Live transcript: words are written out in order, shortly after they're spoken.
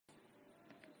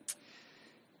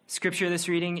Scripture this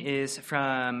reading is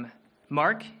from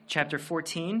Mark chapter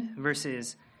 14,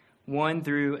 verses 1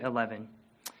 through 11.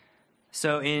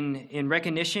 So in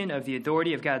recognition of the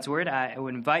authority of God's word, I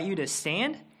would invite you to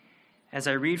stand as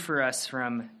I read for us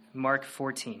from Mark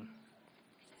 14.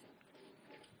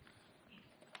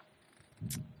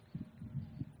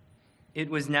 It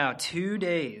was now 2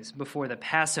 days before the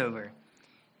Passover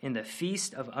in the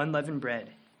feast of unleavened bread,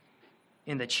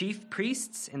 and the chief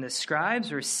priests and the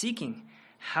scribes were seeking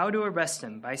how to arrest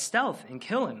him by stealth and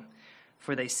kill him.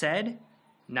 For they said,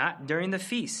 "Not during the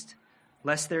feast,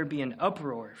 lest there be an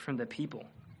uproar from the people."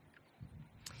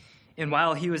 And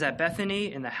while he was at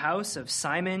Bethany in the house of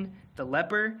Simon the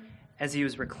leper, as he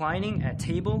was reclining at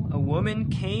table, a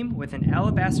woman came with an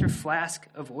alabaster flask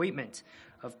of ointment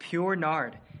of pure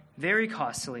nard, very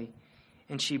costly,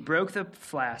 and she broke the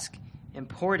flask and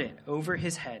poured it over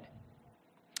his head.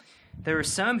 There were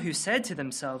some who said to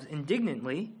themselves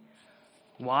indignantly,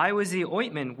 "Why was the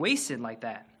ointment wasted like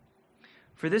that?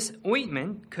 For this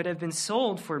ointment could have been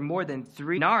sold for more than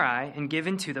 3 denarii and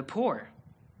given to the poor."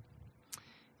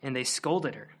 And they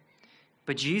scolded her.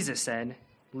 But Jesus said,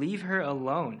 "Leave her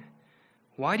alone.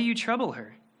 Why do you trouble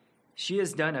her? She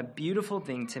has done a beautiful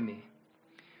thing to me.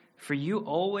 For you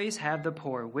always have the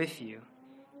poor with you,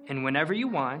 and whenever you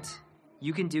want,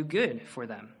 you can do good for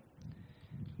them.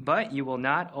 But you will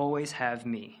not always have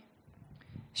me.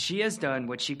 She has done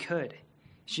what she could.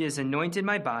 She has anointed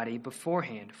my body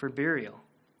beforehand for burial.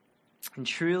 And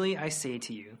truly I say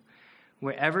to you,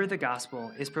 wherever the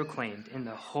gospel is proclaimed in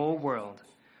the whole world,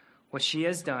 what she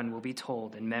has done will be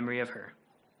told in memory of her."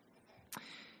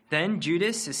 Then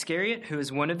Judas Iscariot, who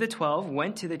was one of the 12,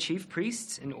 went to the chief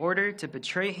priests in order to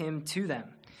betray him to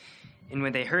them. And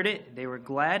when they heard it, they were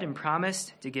glad and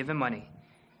promised to give him money.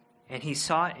 And he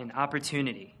sought an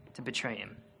opportunity to betray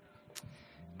him.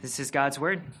 This is God's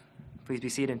word. Please be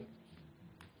seated.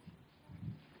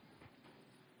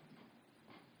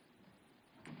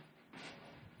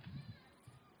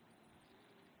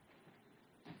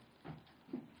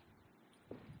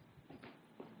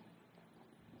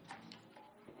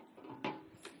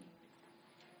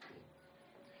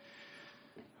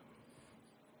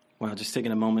 Wow, just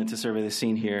taking a moment to survey the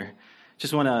scene here.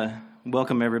 Just want to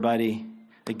welcome everybody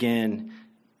again.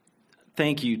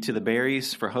 Thank you to the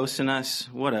Berries for hosting us.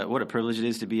 What a privilege it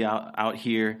is to be out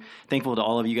here. Thankful to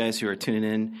all of you guys who are tuning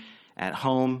in at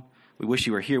home. We wish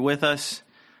you were here with us.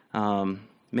 Man,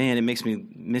 it makes me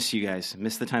miss you guys.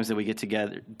 Miss the times that we get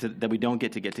together, that we don't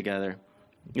get together.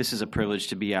 This is a privilege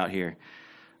to be out here.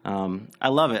 I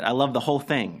love it. I love the whole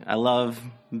thing. I love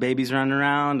babies running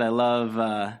around. I love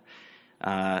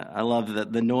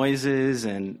the noises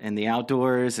and the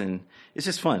outdoors, and it's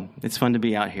just fun. It's fun to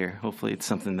be out here. Hopefully it's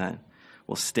something that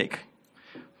will stick.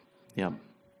 Yep.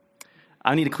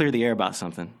 I need to clear the air about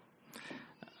something,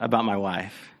 about my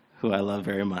wife, who I love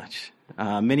very much.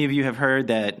 Many of you have heard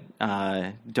that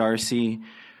Darcy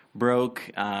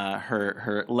broke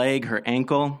her leg, her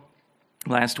ankle.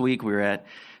 Last week we were at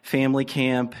family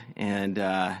camp, and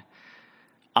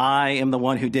I am the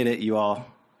one who did it, you all.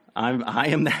 I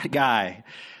am that guy.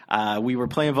 We were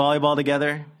playing volleyball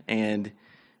together, and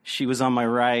she was on my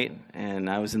right, and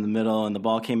I was in the middle, and the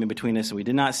ball came in between us, and we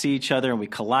did not see each other, and we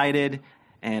collided,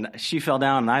 and she fell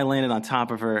down, and I landed on top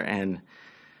of her, and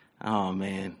oh,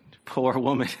 man, poor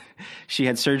woman. She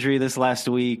had surgery this last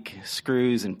week,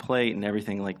 screws and plate and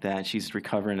everything like that. She's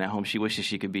recovering at home. She wishes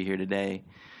she could be here today.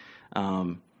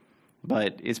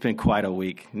 But it's been quite a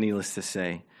week, needless to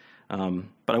say.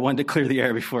 But I wanted to clear the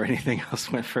air before anything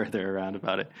else went further around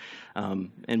about it.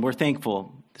 And we're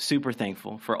thankful, super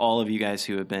thankful for all of you guys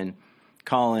who have been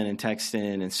calling and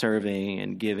texting and serving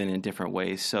and giving in different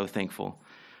ways. So thankful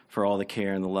for all the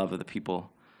care and the love of the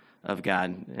people of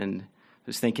God. And I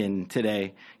was thinking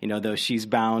today, though she's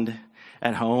bound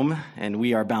at home, and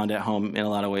we are bound at home in a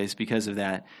lot of ways because of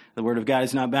that, the Word of God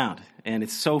is not bound. And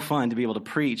it's so fun to be able to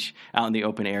preach out in the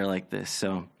open air like this.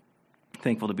 So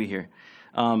thankful to be here.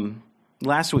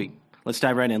 Last week, let's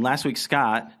dive right in. Last week,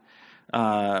 Scott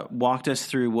walked us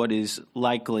through what is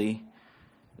likely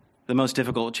the most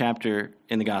difficult chapter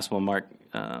in the Gospel of Mark.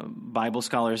 Bible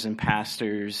scholars and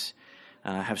pastors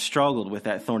have struggled with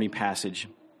that thorny passage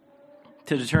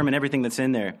to determine everything that's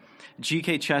in there.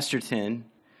 G.K. Chesterton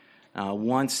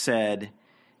once said,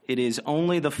 "It is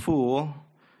only the fool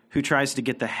who tries to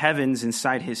get the heavens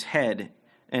inside his head,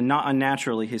 and not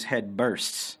unnaturally his head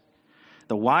bursts.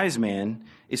 The wise man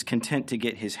is content to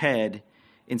get his head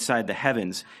inside the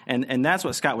heavens." And that's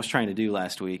what Scott was trying to do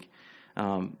last week.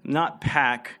 Not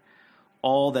pack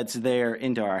all that's there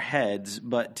into our heads,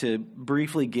 but to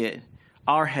briefly get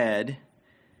our head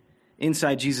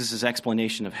inside Jesus'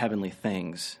 explanation of heavenly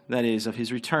things, that is, of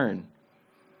his return,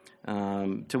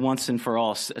 to once and for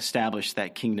all establish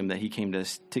that kingdom that he came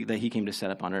to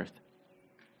set up on earth.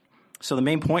 So the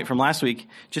main point from last week,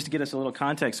 just to get us a little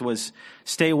context, was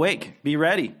stay awake, be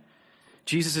ready.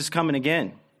 Jesus is coming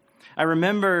again. I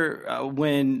remember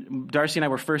when Darcy and I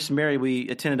were first married, we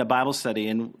attended a Bible study,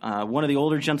 and one of the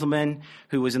older gentlemen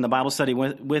who was in the Bible study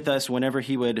with us, whenever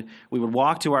we would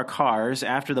walk to our cars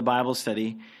after the Bible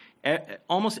study,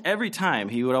 almost every time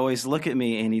he would always look at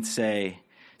me and he'd say,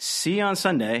 "See you on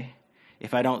Sunday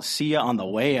if I don't see you on the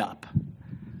way up."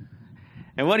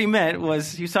 And what he meant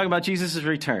was he was talking about Jesus'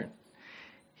 return.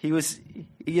 He was,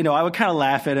 I would kind of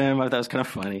laugh at him. I thought it was kind of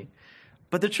funny.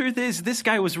 But the truth is, this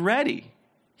guy was ready.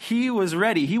 He was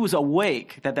ready. He was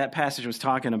awake that passage was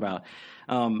talking about.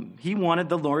 He wanted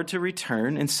the Lord to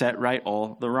return and set right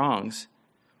all the wrongs.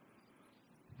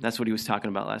 That's what he was talking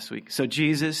about last week. So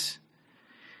Jesus,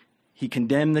 he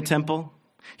condemned the temple.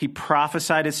 He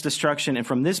prophesied its destruction. And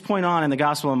from this point on in the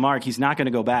Gospel of Mark, he's not going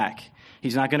to go back.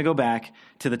 He's not going to go back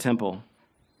to the temple.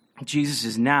 Jesus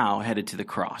is now headed to the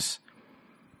cross.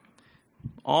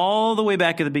 All the way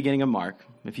back at the beginning of Mark,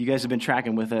 if you guys have been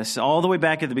tracking with us, all the way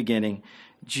back at the beginning,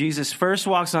 Jesus first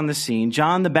walks on the scene.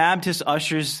 John the Baptist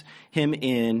ushers him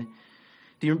in.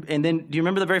 Do you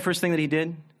remember the very first thing that he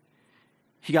did?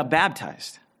 He got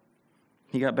baptized.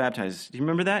 Do you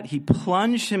remember that? He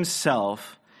plunged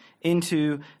himself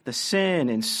into the sin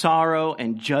and sorrow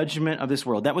and judgment of this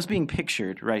world. That was being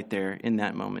pictured right there in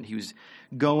that moment. He was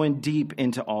going deep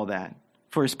into all that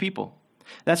for his people.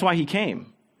 That's why he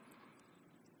came.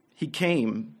 He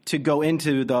came to go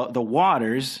into the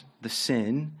waters, the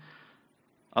sin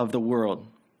of the world.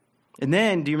 And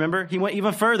then, do you remember? He went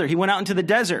even further. He went out into the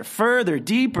desert, further,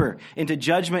 deeper into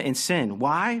judgment and sin.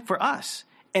 Why? For us.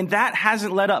 And that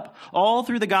hasn't let up. All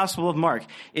through the Gospel of Mark,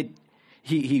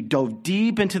 he dove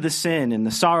deep into the sin and the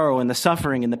sorrow and the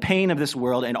suffering and the pain of this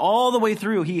world. And all the way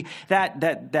through,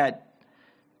 that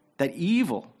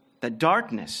evil, that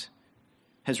darkness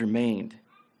has remained.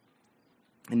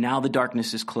 And now the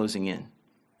darkness is closing in.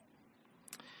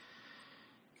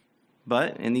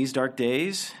 But in these dark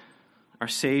days, our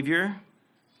Savior,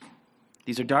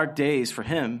 these are dark days for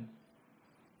him.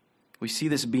 We see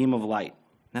this beam of light.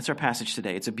 That's our passage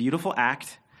today. It's a beautiful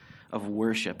act of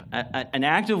worship. An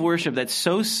act of worship that's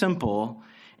so simple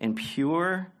and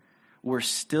pure, we're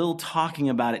still talking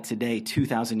about it today,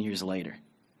 2,000 years later.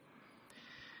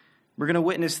 We're going to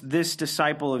witness this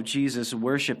disciple of Jesus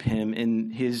worship him in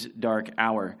his dark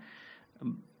hour.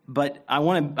 But I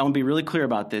want to be really clear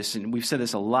about this, and we've said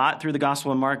this a lot through the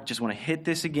Gospel of Mark. Just want to hit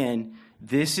this again.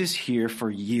 This is here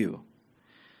for you.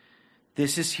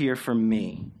 This is here for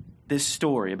me. This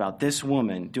story about this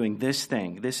woman doing this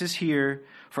thing, this is here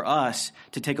for us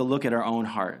to take a look at our own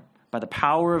heart. By the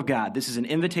power of God, this is an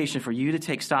invitation for you to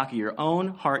take stock of your own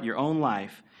heart, your own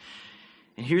life.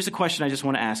 And here's a question I just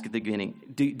want to ask at the beginning.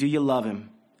 Do you love him?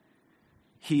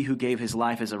 He who gave his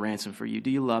life as a ransom for you.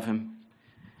 Do you love him?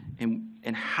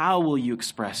 And how will you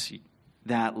express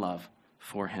that love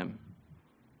for him?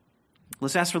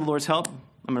 Let's ask for the Lord's help.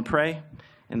 I'm going to pray,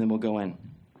 and then we'll go in.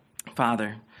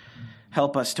 Father,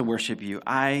 help us to worship you.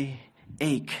 I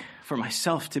ache for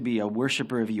myself to be a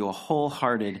worshiper of you, a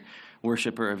wholehearted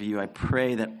worshiper of you. I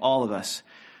pray that all of us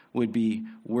would be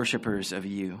worshipers of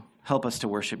you. Help us to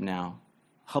worship now.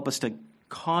 Help us to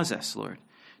cause us, Lord,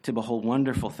 to behold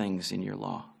wonderful things in your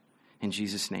law. In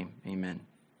Jesus' name, amen.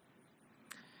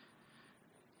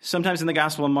 Sometimes in the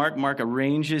Gospel of Mark, Mark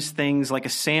arranges things like a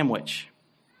sandwich.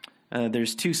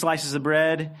 There's 2 slices of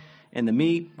bread and the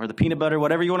meat or the peanut butter,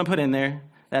 whatever you want to put in there,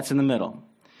 that's in the middle.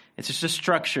 It's just a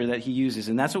structure that he uses,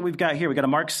 and that's what we've got here. We've got a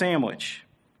Mark sandwich.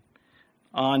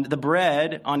 On the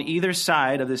bread, on either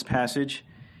side of this passage,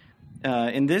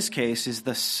 in this case, is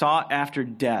the sought-after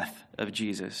death of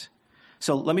Jesus.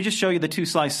 So let me just show you the 2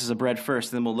 slices of bread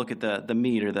first, and then we'll look at the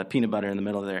meat or the peanut butter in the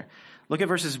middle there. Look at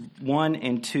verses 1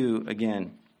 and 2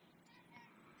 again.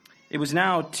 It was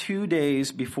now 2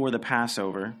 days before the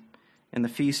Passover and the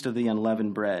feast of the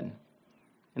unleavened bread.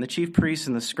 And the chief priests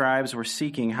and the scribes were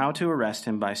seeking how to arrest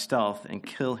him by stealth and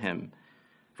kill him.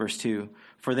 Verse 2,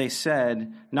 for they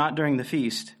said, not during the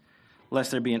feast,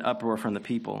 lest there be an uproar from the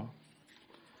people.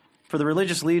 For the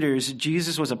religious leaders,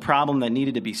 Jesus was a problem that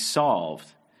needed to be solved.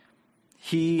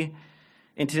 He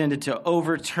intended to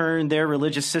overturn their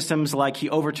religious systems like he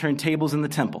overturned tables in the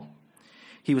temple.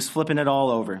 He was flipping it all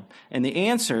over. And the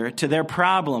answer to their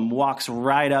problem walks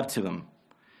right up to them.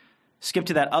 Skip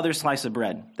to that other slice of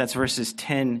bread. That's verses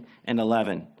 10 and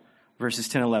 11. Verses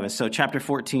 10 and 11. So chapter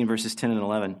 14, verses 10 and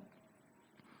 11.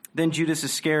 Then Judas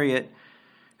Iscariot,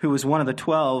 who was one of the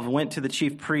 12, went to the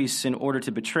chief priests in order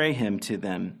to betray him to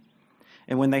them.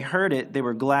 And when they heard it, they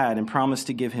were glad and promised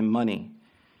to give him money.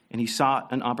 And he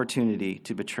sought an opportunity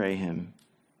to betray him.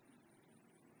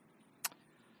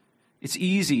 It's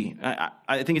easy,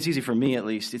 I think it's easy for me at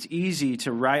least, it's easy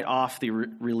to write off the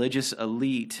religious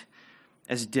elite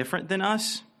as different than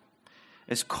us,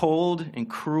 as cold and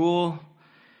cruel,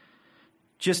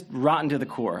 just rotten to the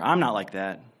core. I'm not like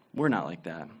that. We're not like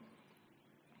that.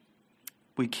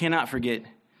 We cannot forget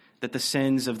that the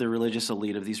sins of the religious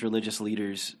elite, of these religious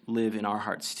leaders, live in our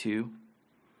hearts too.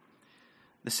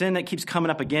 The sin that keeps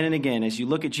coming up again and again as you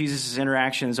look at Jesus'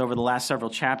 interactions over the last several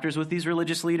chapters with these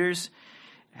religious leaders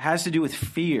has to do with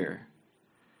fear.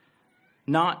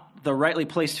 Not the rightly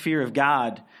placed fear of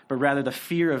God, but rather the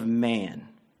fear of man.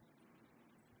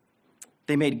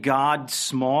 They made God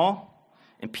small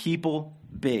and people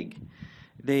big.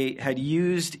 They had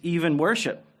used even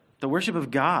worship, the worship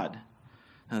of God,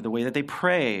 the way that they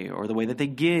pray or the way that they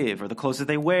give or the clothes that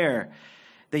they wear.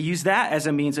 They used that as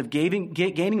a means of gaining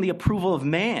the approval of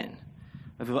man,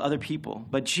 of other people.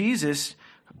 But Jesus,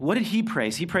 what did he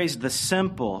praise? He praised the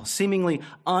simple, seemingly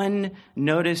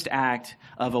unnoticed act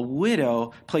of a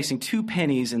widow placing 2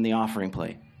 pennies in the offering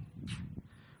plate.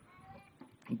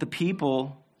 The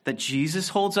people that Jesus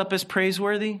holds up as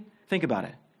praiseworthy, think about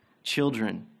it.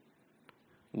 Children,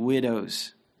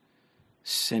 widows,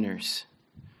 sinners.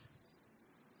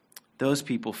 Those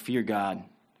people fear God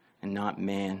and not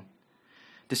man.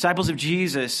 Disciples of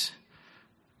Jesus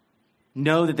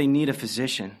know that they need a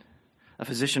physician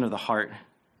of the heart.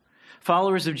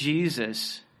 Followers of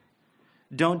Jesus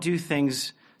don't do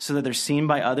things so that they're seen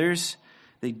by others.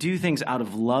 They do things out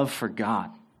of love for God.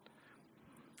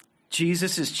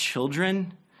 Jesus'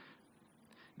 children,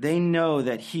 they know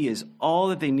that he is all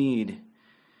that they need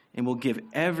and will give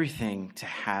everything to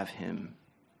have him.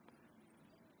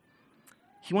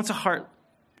 He wants a heart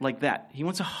like that. He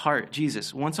wants a heart,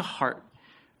 Jesus wants a heart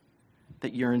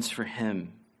that yearns for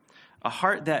him. A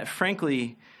heart that,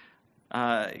 frankly,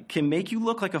 can make you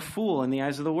look like a fool in the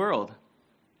eyes of the world.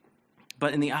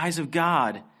 But in the eyes of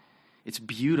God, it's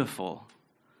beautiful.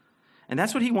 And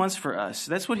that's what he wants for us.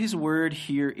 That's what his word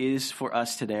here is for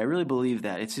us today. I really believe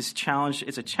that. It's his challenge.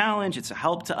 It's a challenge. It's a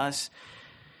help to us.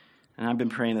 And I've been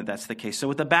praying that that's the case. So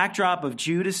with the backdrop of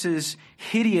Judas's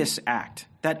hideous act,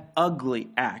 that ugly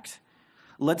act,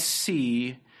 let's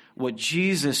see what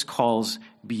Jesus calls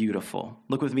beautiful.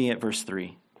 Look with me at verse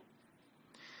 3.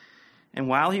 And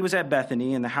while he was at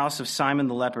Bethany in the house of Simon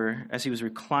the leper, as he was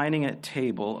reclining at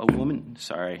table,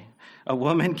 a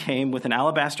woman came with an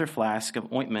alabaster flask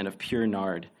of ointment of pure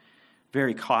nard,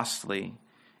 very costly,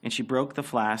 and she broke the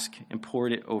flask and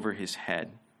poured it over his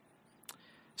head.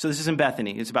 So this is in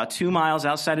Bethany. It's about 2 miles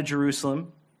outside of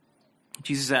Jerusalem.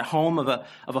 Jesus is at home of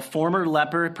a former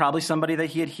leper, probably somebody that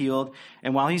he had healed.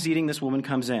 And while he's eating, this woman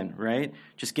comes in, right?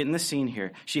 Just getting the scene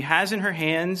here. She has in her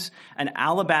hands an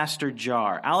alabaster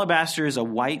jar. Alabaster is a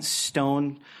white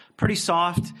stone, pretty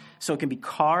soft, so it can be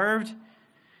carved,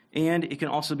 and it can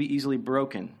also be easily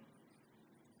broken.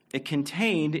 It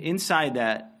contained inside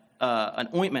that an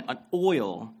ointment, an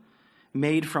oil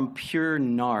made from pure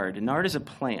nard. Nard is a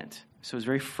plant, so it's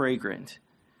very fragrant.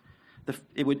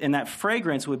 And that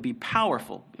fragrance would be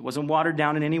powerful. It wasn't watered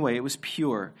down in any way. It was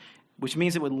pure, which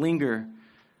means it would linger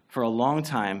for a long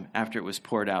time after it was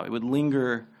poured out. It would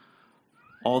linger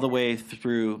all the way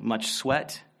through much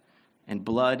sweat and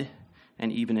blood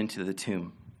and even into the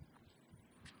tomb.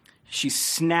 She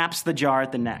snaps the jar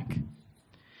at the neck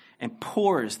and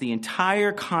pours the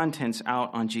entire contents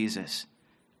out on Jesus.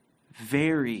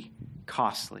 Very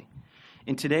costly.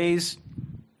 In today's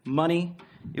money,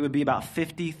 it would be about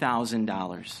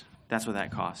 $50,000. That's what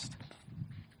that cost.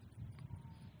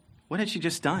 What had she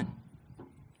just done?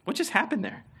 What just happened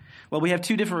there? Well, we have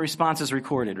 2 different responses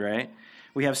recorded, right?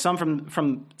 We have some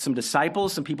from some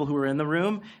disciples, some people who were in the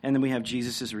room, and then we have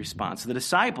Jesus' response. So the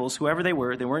disciples, whoever they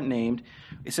weren't named.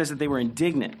 It says that they were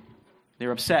indignant. They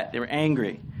were upset. They were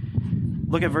angry.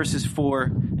 Look at verses 4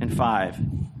 and 5.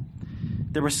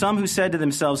 There were some who said to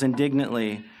themselves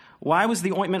indignantly, "Why was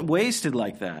the ointment wasted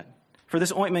like that? For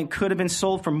this ointment could have been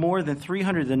sold for more than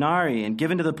 300 denarii and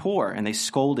given to the poor," and they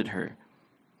scolded her.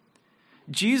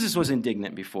 Jesus was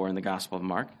indignant before in the Gospel of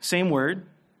Mark. Same word.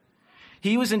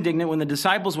 He was indignant when the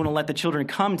disciples wouldn't let the children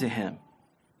come to him.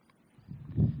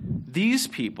 These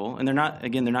people, and they're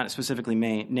not specifically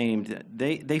named,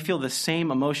 they feel the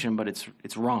same emotion, but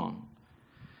it's wrong.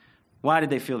 Why did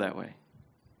they feel that way?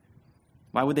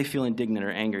 Why would they feel indignant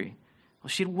or angry? Well,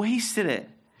 she had wasted it.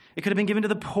 It could have been given to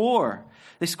the poor.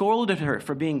 They scolded her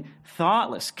for being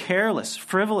thoughtless, careless,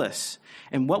 frivolous.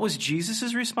 And what was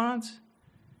Jesus' response?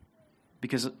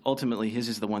 because ultimately his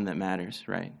is the one that matters,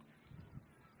 right?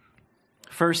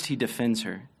 First, he defends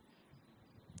her.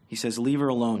 He says, leave her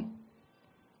alone.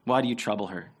 Why do you trouble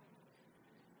her?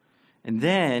 And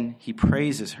then he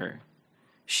praises her.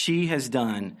 She has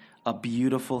done a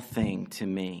beautiful thing to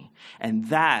me. And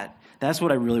that's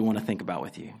what I really want to think about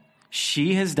with you.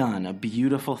 She has done a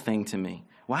beautiful thing to me.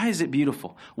 Why is it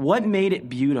beautiful? What made it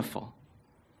beautiful?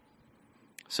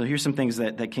 So here's some things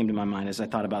that came to my mind as I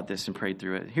thought about this and prayed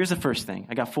through it. Here's the first thing.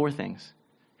 I got 4 things.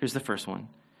 Here's the first one.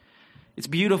 It's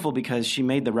beautiful because she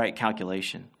made the right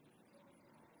calculation.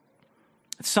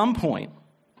 At some point,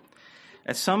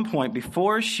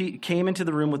 before she came into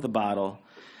the room with the bottle,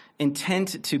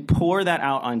 intent to pour that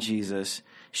out on Jesus,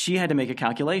 she had to make a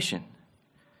calculation.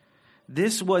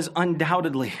 This was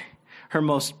undoubtedly her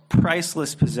most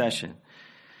priceless possession.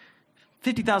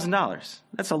 $50,000.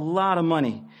 That's a lot of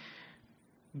money.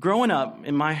 Growing up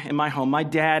in my home, my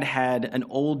dad had an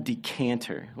old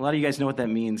decanter. A lot of you guys know what that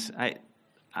means.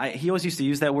 He always used to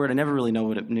use that word. I never really knew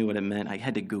what it meant. I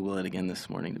had to Google it again this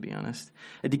morning, to be honest.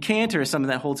 A decanter is something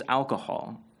that holds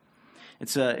alcohol.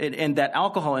 And that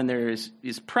alcohol in there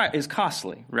is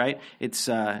costly, right? It's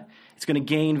going to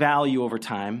gain value over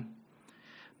time.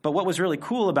 But what was really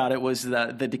cool about it was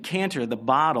the decanter, the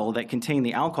bottle that contained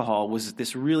the alcohol, was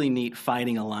this really neat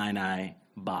Fighting Illini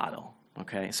bottle.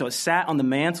 Okay, so it sat on the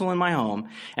mantle in my home,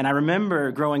 and I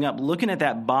remember growing up looking at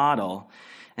that bottle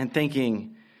and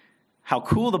thinking how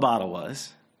cool the bottle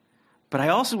was, but I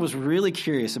also was really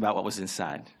curious about what was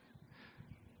inside.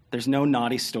 There's no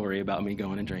naughty story about me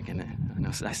going and drinking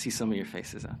it. I see some of your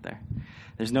faces out there.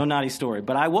 There's no naughty story,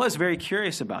 but I was very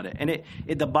curious about it, and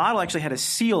the bottle actually had a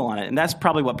seal on it, and that's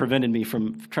probably what prevented me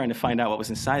from trying to find out what was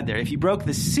inside there. If you broke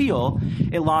the seal,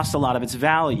 it lost a lot of its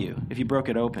value if you broke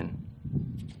it open.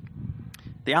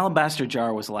 The alabaster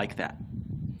jar was like that,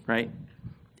 right?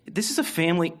 This is a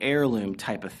family heirloom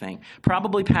type of thing,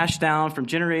 probably passed down from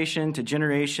generation to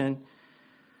generation.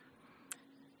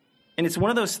 And it's one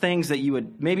of those things that you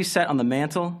would maybe set on the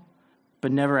mantle,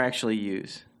 but never actually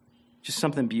use. Just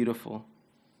something beautiful.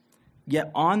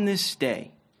 Yet on this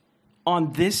day,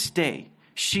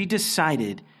 she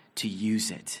decided to use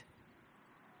it.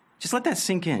 Just let that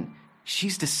sink in.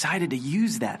 She's decided to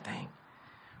use that thing.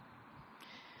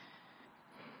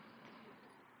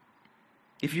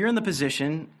 If you're in the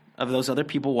position of those other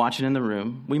people watching in the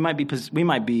room, we might be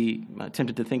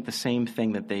tempted to think the same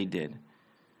thing that they did.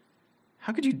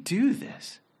 How could you do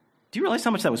this? Do you realize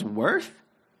how much that was worth?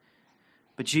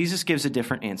 But Jesus gives a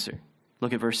different answer.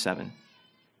 Look at verse 7.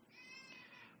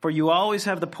 For you always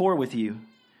have the poor with you,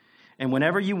 and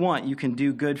whenever you want, you can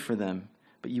do good for them,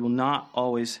 but you will not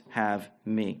always have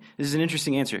me. This is an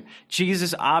interesting answer.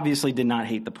 Jesus obviously did not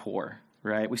hate the poor.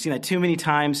 Right? We've seen that too many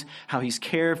times, how he's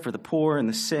cared for the poor and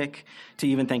the sick, to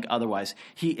even think otherwise.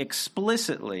 He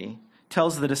explicitly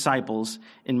tells the disciples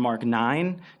in Mark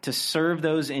 9 to serve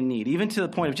those in need, even to the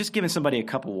point of just giving somebody a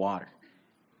cup of water.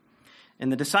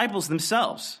 And the disciples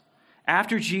themselves,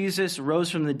 after Jesus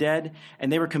rose from the dead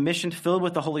and they were commissioned, filled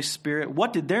with the Holy Spirit,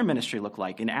 what did their ministry look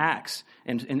like in Acts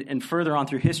and further on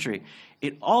through history?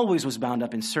 It always was bound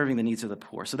up in serving the needs of the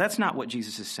poor. So that's not what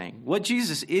Jesus is saying. What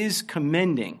Jesus is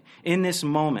commending in this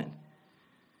moment,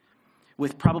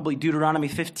 with probably Deuteronomy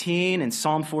 15 and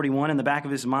Psalm 41 in the back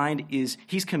of his mind, is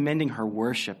he's commending her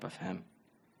worship of him.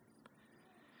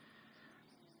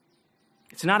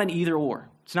 It's not an either or.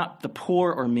 It's not the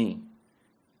poor or me.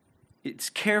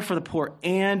 It's care for the poor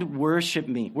and worship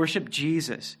me. Worship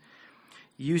Jesus.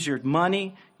 Use your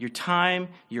money, your time,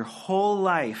 your whole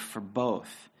life for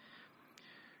both.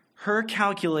 Her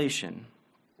calculation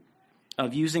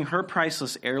of using her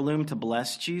priceless heirloom to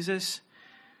bless Jesus,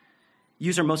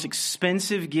 use her most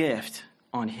expensive gift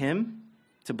on him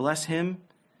to bless him,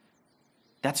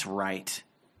 that's right.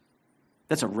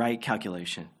 That's a right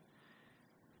calculation.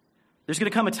 There's going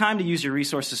to come a time to use your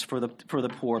resources for the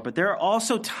poor, but there are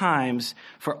also times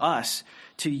for us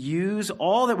to use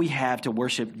all that we have to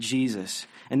worship Jesus.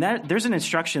 And there's an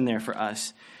instruction there for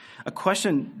us. A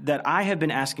question that I have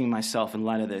been asking myself in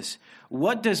light of this: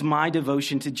 what does my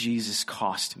devotion to Jesus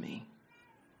cost me?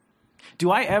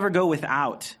 Do I ever go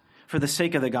without for the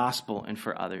sake of the gospel and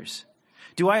for others?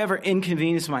 Do I ever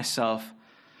inconvenience myself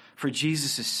for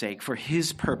Jesus' sake, for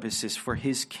his purposes, for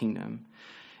his kingdom?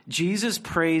 Jesus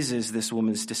praises this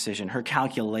woman's decision, her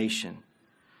calculation.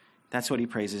 That's what he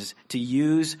praises, to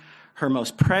use her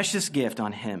most precious gift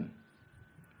on him.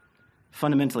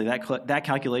 Fundamentally, that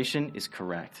calculation is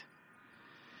correct,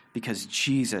 because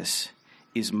Jesus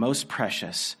is most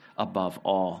precious above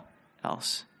all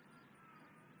else.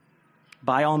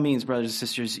 By all means, brothers and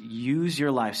sisters, use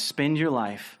your life, spend your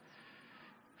life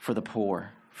for the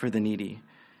poor, for the needy.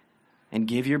 and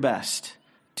give your best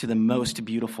to the most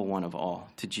beautiful one of all,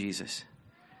 to Jesus.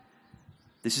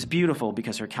 This is beautiful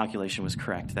because her calculation was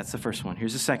correct. That's the first one.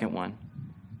 Here's the second one.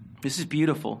 This is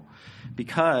beautiful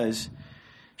because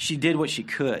she did what she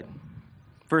could.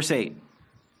 Verse 8,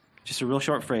 just a real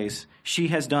short phrase. She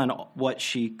has done what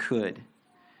she could.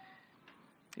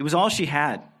 It was all she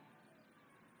had.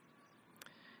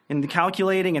 In the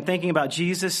calculating and thinking about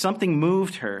Jesus, something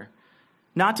moved her.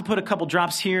 Not to put a couple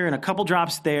drops here and a couple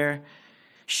drops there.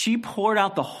 She poured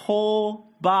out the whole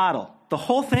bottle, the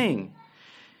whole thing.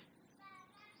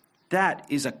 That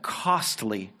is a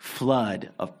costly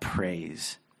flood of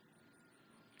praise.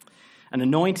 An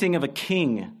anointing of a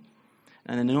king,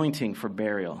 an anointing for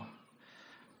burial.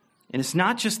 And it's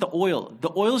not just the oil.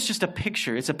 The oil is just a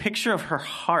picture. It's a picture of her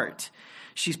heart.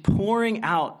 She's pouring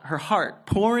out her heart,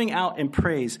 pouring out in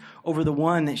praise over the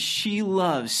one that she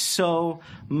loves so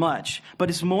much. But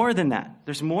it's more than that.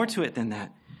 There's more to it than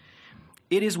that.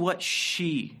 It is what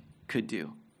she could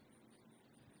do.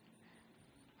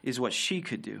 It is what she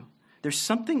could do. There's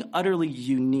something utterly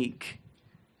unique,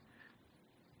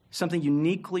 something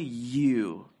uniquely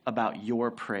you about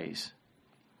your praise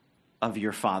of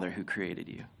your Father who created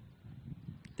you.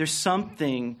 There's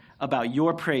something about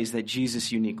your praise that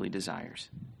Jesus uniquely desires.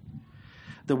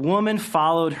 The woman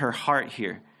followed her heart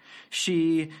here.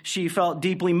 She felt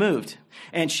deeply moved,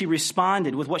 and she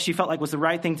responded with what she felt like was the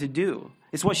right thing to do.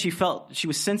 It's what she felt she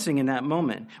was sensing in that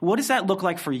moment. What does that look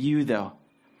like for you, though?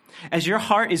 As your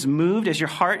heart is moved, as your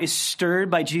heart is stirred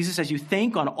by Jesus, as you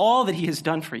think on all that he has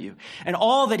done for you and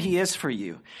all that he is for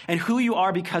you and who you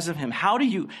are because of him,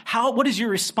 what is your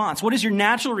response? What is your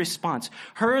natural response?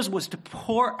 Hers was to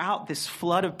pour out this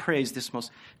flood of praise, this most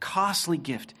costly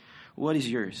gift. What is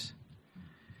yours?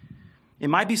 It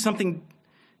might be something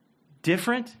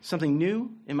different, something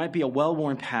new. It might be a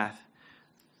well-worn path.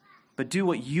 But do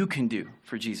what you can do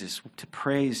for Jesus to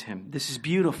praise him. This is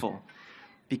beautiful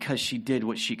because she did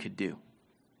what she could do.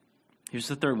 Here's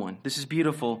the third one. This is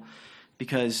beautiful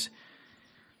because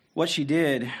what she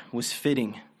did was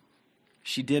fitting.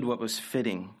 She did what was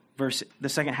fitting. The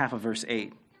second half of verse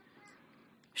 8.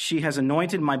 She has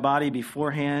anointed my body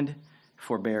beforehand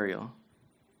for burial.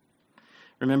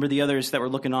 Remember, the others that were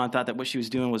looking on thought that what she was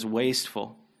doing was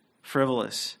wasteful,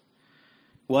 frivolous.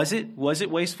 Was it? Was it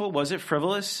wasteful? Was it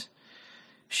frivolous?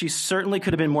 She certainly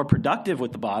could have been more productive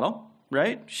with the bottle.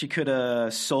 Right? She could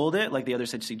have sold it like the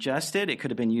others had suggested. It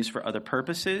could have been used for other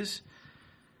purposes.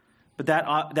 But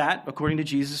that, according to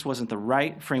Jesus, wasn't the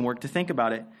right framework to think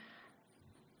about it.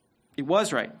 It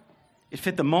was right. It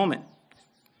fit the moment.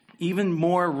 Even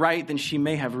more right than she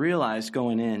may have realized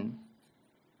going in.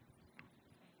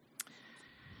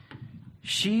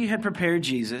 She had prepared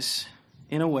Jesus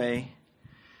in a way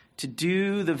to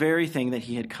do the very thing that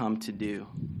he had come to do.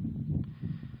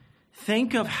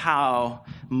 Think of how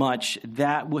much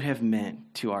that would have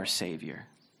meant to our Savior.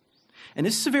 And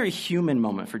this is a very human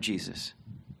moment for Jesus,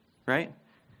 right?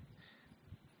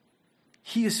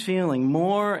 He is feeling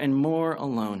more and more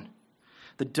alone.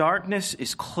 The darkness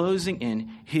is closing in.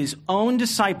 His own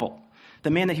disciple, the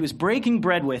man that he was breaking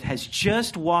bread with, has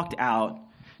just walked out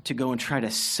to go and try to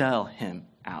sell him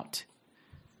out.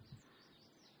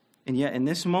 And yet in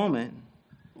this moment,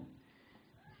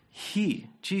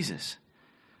 Jesus,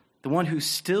 the one who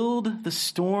stilled the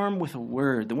storm with a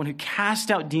word, the one who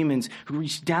cast out demons, who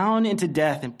reached down into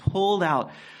death and pulled out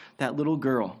that little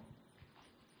girl.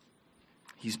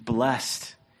 He's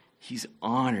blessed. He's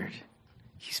honored.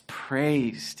 He's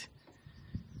praised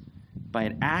by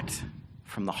an act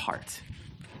from the heart.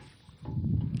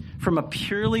 From a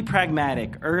purely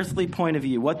pragmatic, earthly point of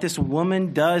view, what this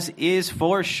woman does is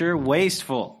for sure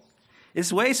wasteful.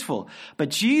 It's wasteful. But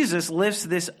Jesus lifts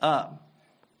this up.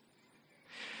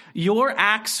 Your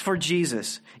acts for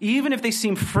Jesus, even if they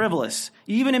seem frivolous,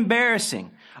 even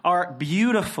embarrassing, are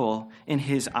beautiful in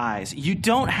his eyes. You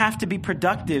don't have to be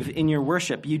productive in your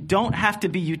worship. You don't have to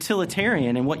be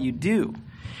utilitarian in what you do.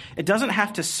 It doesn't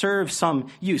have to serve some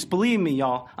use. Believe me,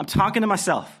 y'all, I'm talking to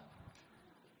myself.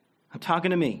 I'm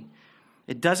talking to me.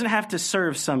 It doesn't have to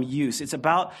serve some use. It's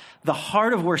about the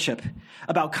heart of worship,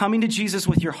 about coming to Jesus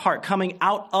with your heart, coming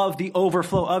out of the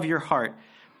overflow of your heart.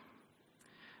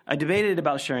 I debated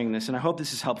about sharing this, and I hope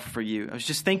this is helpful for you. I was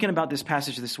just thinking about this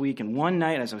passage this week, and one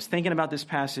night as I was thinking about this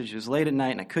passage, it was late at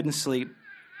night, and I couldn't sleep. And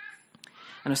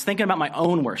I was thinking about my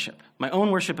own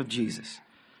worship of Jesus.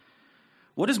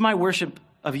 What does my worship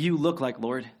of you look like,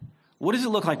 Lord? What does it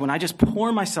look like when I just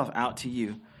pour myself out to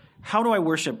you? How do I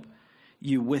worship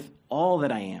you with all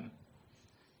that I am?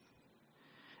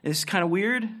 It's kind of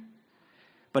weird,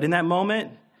 but in that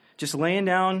moment, just laying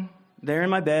down there in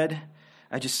my bed,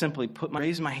 I just simply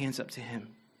raise my hands up to him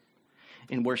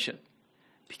in worship.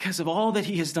 because of all that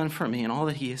he has done for me and all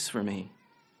that he is for me.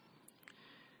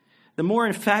 The more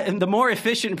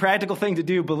efficient and practical thing to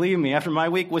do, believe me, after my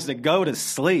week was to go to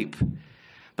sleep.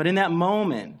 But in that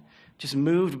moment, just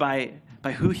moved by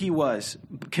who he was,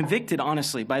 convicted,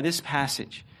 honestly, by this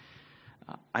passage,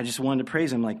 I just wanted to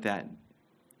praise him like that.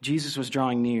 Jesus was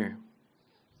drawing near.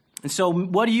 And so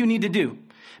what do you need to do?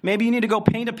 Maybe you need to go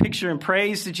paint a picture and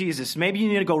praise to Jesus. Maybe you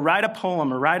need to go write a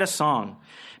poem or write a song.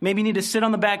 Maybe you need to sit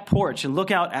on the back porch and look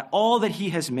out at all that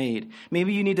he has made.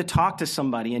 Maybe you need to talk to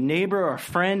somebody, a neighbor or a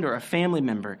friend or a family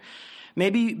member.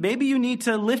 Maybe you need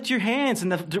to lift your hands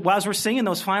and as we're singing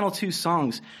those final two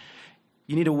songs,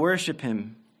 you need to worship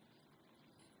him.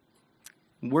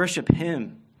 Worship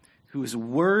him who is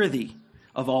worthy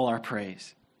of all our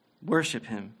praise. Worship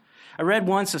him. I read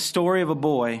once a story of a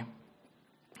boy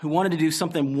who wanted to do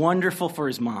something wonderful for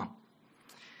his mom.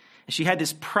 And she had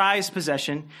this prized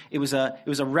possession. It was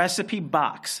a recipe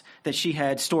box that she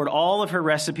had stored all of her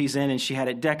recipes in, and she had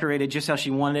it decorated just how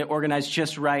she wanted it, organized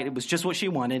just right. It was just what she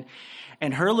wanted.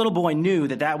 And her little boy knew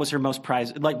that was her most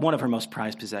prized, like one of her most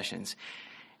prized possessions.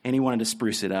 And he wanted to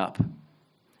spruce it up.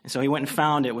 And so he went and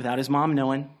found it without his mom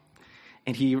knowing,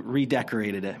 and he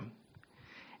redecorated it.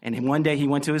 And one day he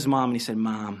went to his mom and he said,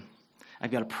 "Mom,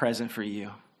 I've got a present for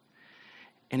you."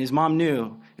 And his mom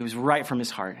knew it was right from his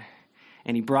heart.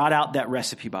 And he brought out that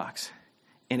recipe box,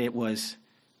 and it was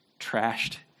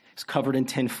trashed. It was covered in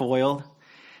tin foil.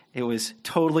 It was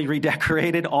totally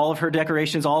redecorated. All of her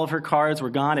decorations, all of her cards were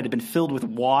gone. It had been filled with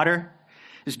water.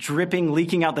 It was dripping,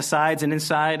 leaking out the sides, and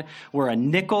inside were a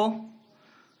nickel,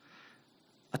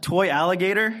 a toy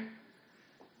alligator,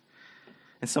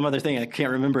 and some other thing I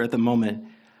can't remember at the moment.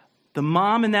 The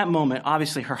mom in that moment,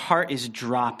 obviously her heart is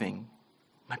dropping.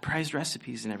 My prized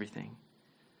recipes and everything.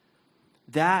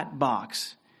 That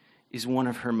box is one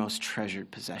of her most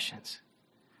treasured possessions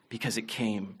because it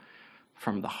came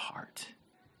from the heart.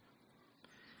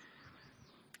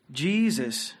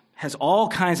 Jesus has all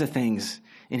kinds of things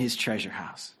in his treasure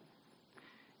house.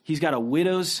 He's got a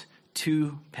widow's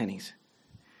 2 pennies.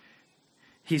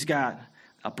 He's got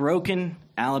a broken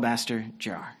alabaster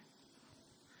jar.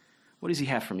 What does he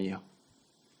have from you?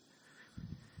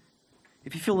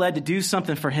 If you feel led to do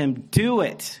something for him, do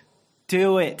it.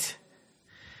 Do it.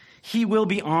 He will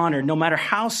be honored no matter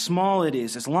how small it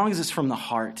is, as long as it's from the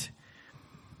heart.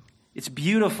 It's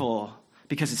beautiful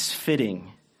because it's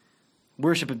fitting.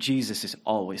 Worship of Jesus is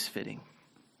always fitting.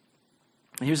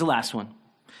 And here's the last one.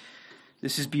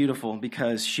 This is beautiful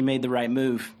because she made the right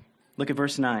move. Look at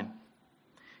verse 9.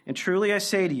 And truly I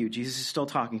say to you, Jesus is still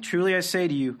talking, truly I say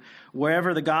to you,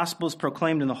 wherever the gospel is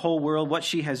proclaimed in the whole world, what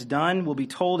she has done will be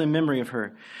told in memory of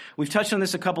her. We've touched on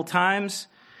this a couple times.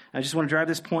 I just want to drive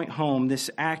this point home. This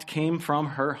act came from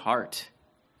her heart.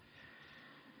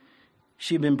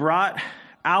 She had been brought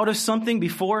out of something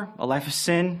before, a life of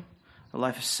sin, a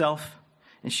life of self,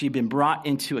 and she had been brought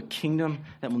into a kingdom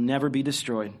that will never be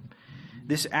destroyed.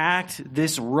 This act,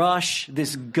 this rush,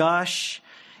 this gush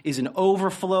is an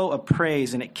overflow of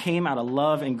praise, and it came out of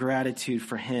love and gratitude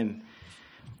for him.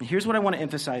 And here's what I want to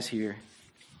emphasize here.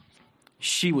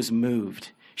 She was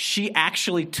moved. She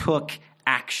actually took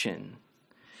action.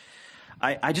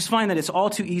 I just find that it's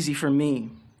all too easy for me,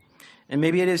 and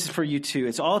maybe it is for you too.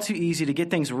 It's all too easy to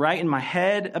get things right in my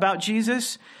head about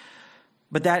Jesus,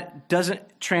 but that doesn't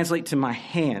translate to my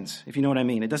hands, if you know what I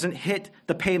mean. It doesn't hit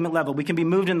the pavement level. We can be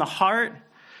moved in the heart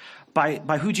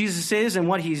by who Jesus is and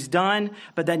what he's done,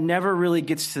 but that never really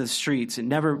gets to the streets. It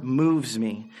never moves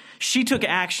me. She took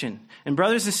action. And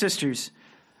brothers and sisters,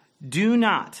 do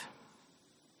not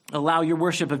allow your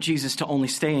worship of Jesus to only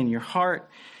stay in your heart,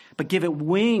 but give it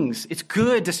wings. It's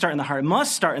good to start in the heart. It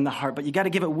must start in the heart, but you got to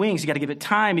give it wings. You got to give it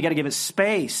time. You got to give it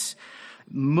space,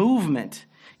 movement.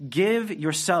 Give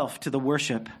yourself to the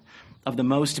worship of the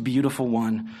most beautiful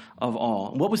one of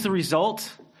all. What was the result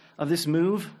of this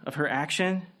move, of her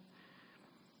action?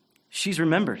 She's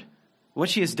remembered. What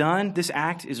she has done, this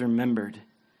act is remembered.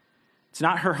 It's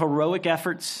not her heroic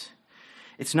efforts.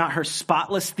 It's not her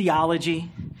spotless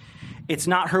theology. It's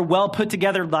not her well put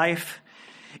together life.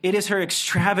 It is her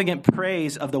extravagant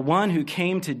praise of the one who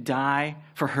came to die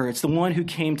for her. It's the one who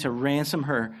came to ransom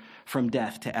her from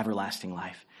death to everlasting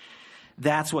life.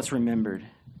 That's what's remembered.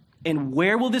 And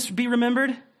where will this be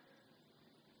remembered?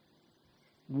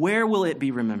 Where will it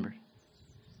be remembered?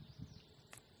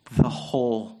 The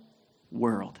whole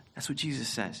world. That's what Jesus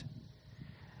says.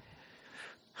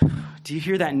 Do you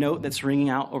hear that note that's ringing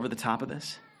out over the top of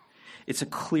this? It's a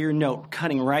clear note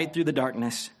cutting right through the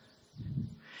darkness.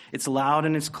 It's loud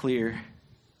and it's clear.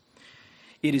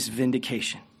 It is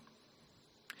vindication.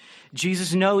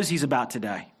 Jesus knows he's about to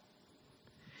die.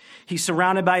 He's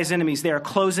surrounded by his enemies. They are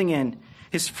closing in.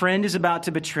 His friend is about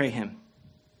to betray him.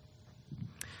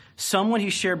 Someone he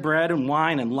shared bread and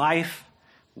wine and life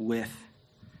with.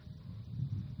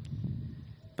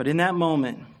 But in that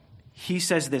moment, he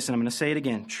says this, and I'm going to say it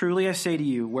again. Truly I say to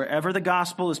you, wherever the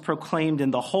gospel is proclaimed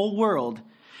in the whole world,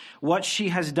 what she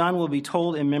has done will be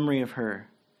told in memory of her.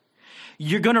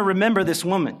 You're going to remember this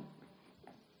woman.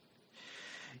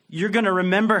 You're going to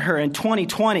remember her in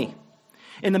 2020,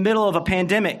 in the middle of a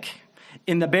pandemic,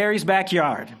 in the Barry's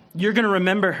backyard. You're going to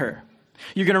remember her.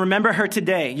 You're going to remember her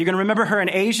today. You're going to remember her in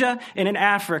Asia and in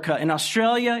Africa, in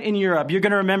Australia, in Europe. You're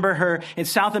going to remember her in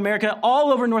South America,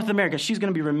 all over North America. She's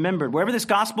going to be remembered. Wherever this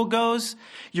gospel goes,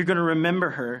 you're going to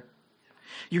remember her.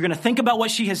 You're going to think about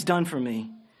what she has done for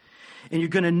me. And you're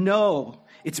going to know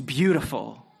it's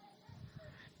beautiful.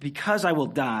 Because I will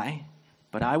die,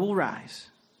 but I will rise.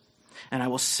 And I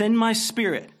will send my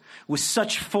Spirit with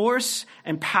such force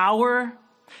and power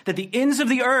that the ends of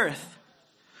the earth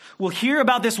will hear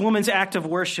about this woman's act of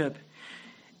worship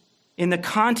in the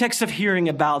context of hearing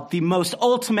about the most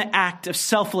ultimate act of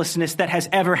selflessness that has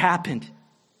ever happened.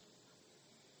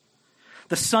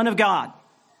 The Son of God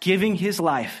giving his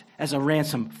life as a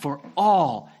ransom for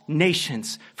all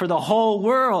nations, for the whole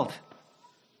world.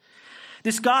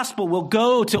 This gospel will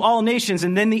go to all nations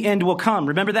and then the end will come.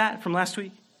 Remember that from last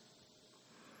week?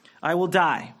 I will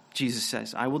die, Jesus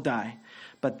says, I will die.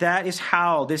 But that is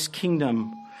how this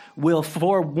kingdom will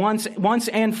for once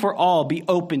and for all be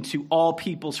open to all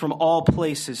peoples from all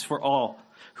places for all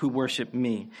who worship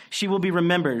me. She will be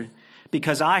remembered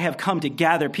because I have come to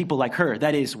gather people like her,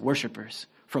 that is, worshipers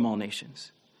from all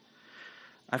nations.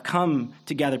 I've come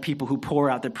to gather people who pour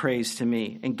out their praise to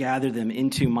me and gather them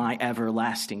into my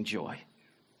everlasting joy.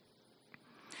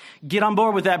 Get on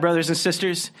board with that, brothers and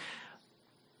sisters.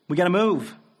 We got to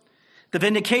move. The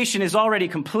vindication is already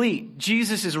complete.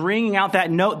 Jesus is ringing out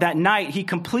that note that night. He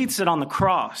completes it on the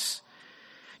cross.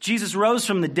 Jesus rose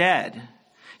from the dead.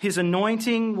 His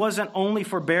anointing wasn't only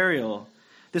for burial.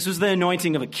 This was the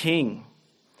anointing of a king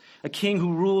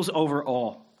who rules over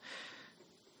all,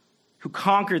 who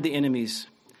conquered the enemies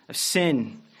of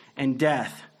sin and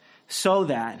death so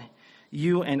that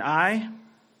you and I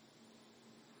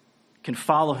can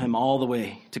follow him all the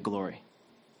way to glory.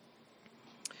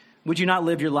 Would you not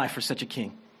live your life for such a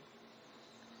king?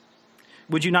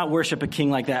 Would you not worship a king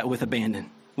like that with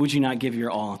abandon? Would you not give your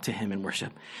all to him in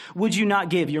worship? Would you not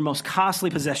give your most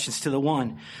costly possessions to the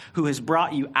one who has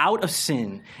brought you out of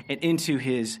sin and into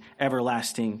his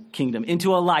everlasting kingdom,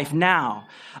 into a life now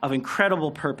of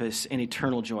incredible purpose and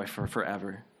eternal joy for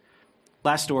forever?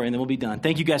 Last story, and then we'll be done.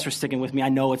 Thank you guys for sticking with me. I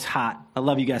know it's hot. I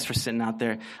love you guys for sitting out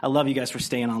there. I love you guys for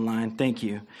staying online. Thank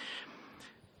you.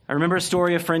 I remember a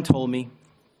story a friend told me.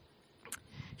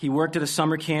 He worked at a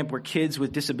summer camp where kids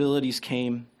with disabilities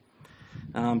came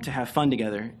to have fun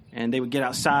together. And they would get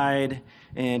outside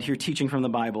and hear teaching from the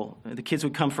Bible. The kids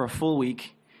would come for a full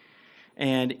week.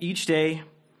 And each day,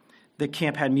 the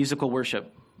camp had musical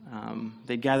worship.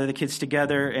 They'd gather the kids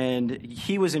together, and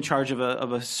he was in charge of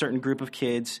a certain group of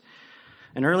kids.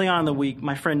 And early on in the week,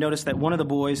 my friend noticed that one of the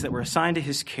boys that were assigned to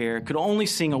his care could only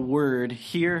sing a word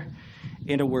here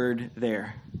and a word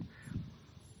there.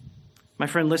 My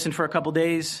friend listened for a couple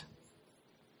days,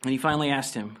 and he finally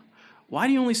asked him, "Why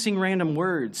do you only sing random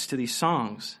words to these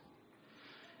songs?"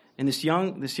 And this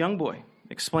young boy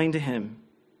explained to him,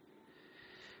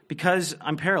 "Because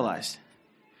I'm paralyzed,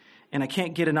 and I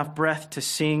can't get enough breath to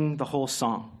sing the whole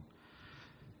song.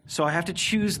 So I have to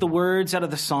choose the words out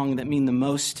of the song that mean the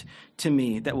most to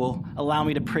me, that will allow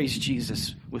me to praise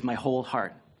Jesus with my whole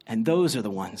heart. And those are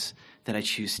the ones that I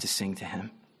choose to sing to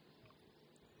him."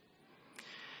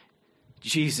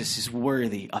 Jesus is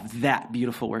worthy of that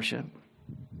beautiful worship.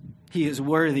 He is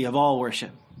worthy of all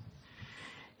worship.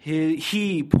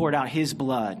 He poured out his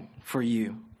blood for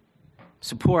you.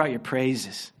 So pour out your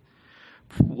praises.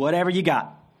 Whatever you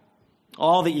got,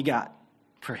 all that you got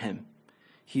for him.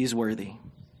 He is worthy.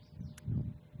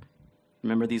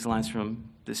 Remember these lines from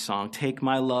this song. "Take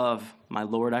my love, my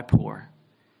Lord, I pour.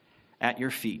 At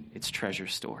your feet, its treasure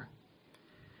store.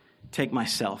 Take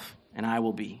myself, and I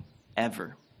will be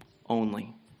ever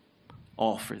only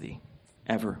all for thee."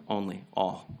 Ever only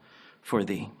all for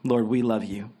thee. Lord, we love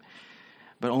you,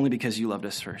 but only because you loved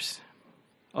us first.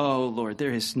 Oh, Lord,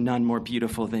 there is none more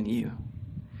beautiful than you,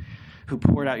 who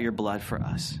poured out your blood for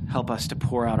us. Help us to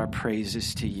pour out our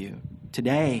praises to you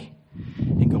today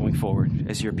and going forward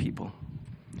as your people.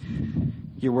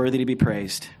 You're worthy to be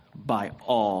praised by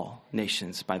all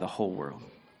nations, by the whole world.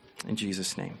 In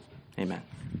Jesus' name, amen.